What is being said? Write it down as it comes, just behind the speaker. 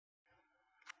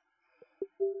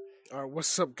All right,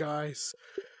 what's up, guys?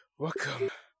 Welcome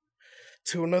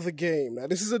to another game. Now,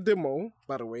 this is a demo,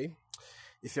 by the way.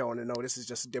 If y'all want to know, this is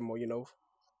just a demo,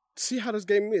 See how this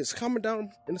game is. Comment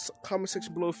down in the comment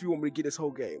section below if you want me to get this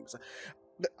whole game.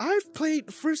 I've played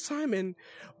the first time, and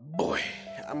boy,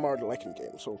 I'm already liking the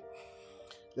game. So,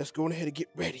 let's go ahead and get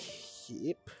ready.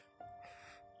 Yep.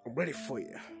 I'm ready for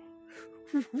you.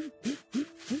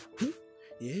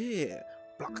 Yeah.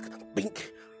 Block,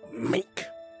 bink, mink,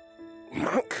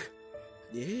 monk.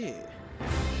 Yeah.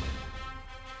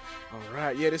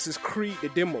 Alright, yeah, this is Creed, the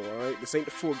demo, alright? This ain't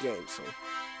the full game, so.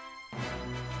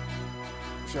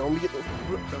 If y'all want me to get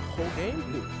the whole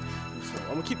game, so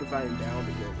I'm gonna keep the volume down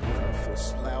because if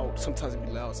it's loud, sometimes it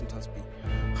be loud, sometimes it be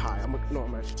high. I'm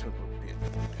actually turn it up a bit.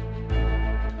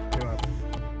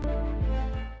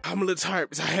 I'm a little tired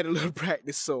because I had a little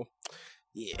practice, so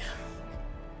yeah.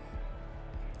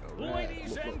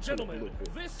 Ladies and gentlemen,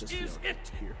 this is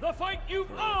it! The fight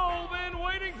you've all been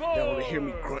waiting for! Y'all wanna hear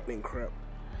me grunting crap.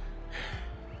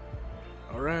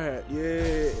 Alright,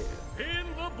 yeah. In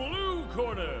the blue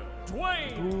corner,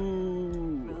 Dwayne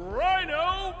Ooh.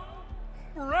 Rhino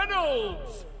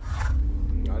Reynolds!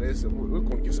 Now we're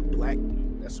gonna get some black.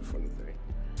 That's a funny thing.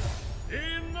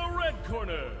 In the red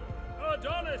corner,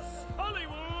 Adonis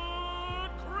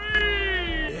Hollywood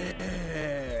Creed!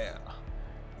 Yeah.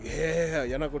 Yeah,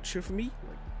 y'all not gonna cheer for me?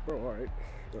 Like, bro, alright.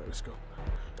 Alright, let's go.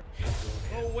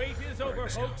 The wait is over,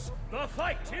 folks. The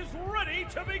fight is ready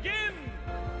to begin!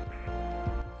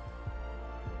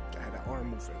 Gotta have that arm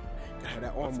moving. Gotta have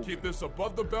that arm Let's moving. keep this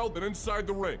above the belt and inside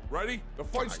the ring. Ready? The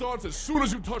fight starts as soon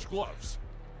as you touch gloves.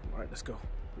 Alright, let's go.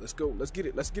 Let's go. Let's get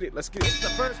it. Let's get it. Let's get it. It's the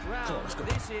first round. Let's go.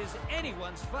 This is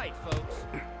anyone's fight, folks.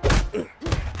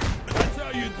 That's how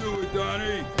you do it,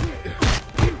 Donnie.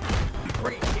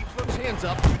 Great, keeps those hands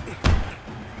up.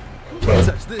 Can't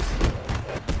touch this.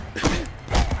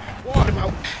 1,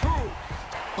 2,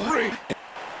 3,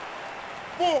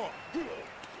 4.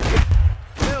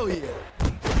 Hell yeah.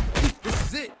 This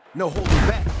is it. No holding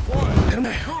back. 1,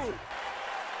 2,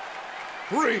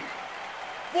 3,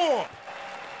 4.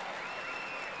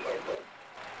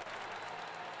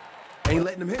 Ain't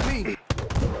letting him hit me.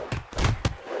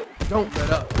 Don't let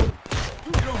up.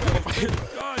 You don't get a hit,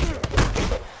 Donnie.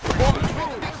 1, 2,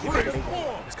 3,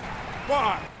 4,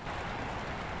 5,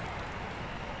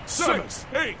 6,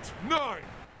 8, 9.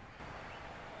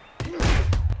 Keep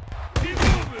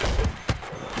moving.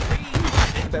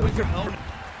 That was your 1,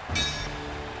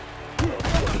 2,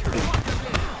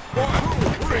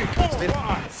 3, 4,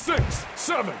 5, 6,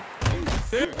 7. 1,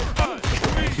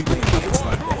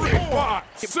 3, 5,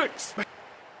 6. The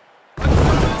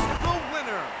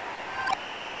winner.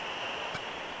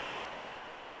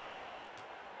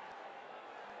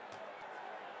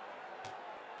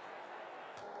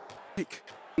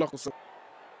 knuckles.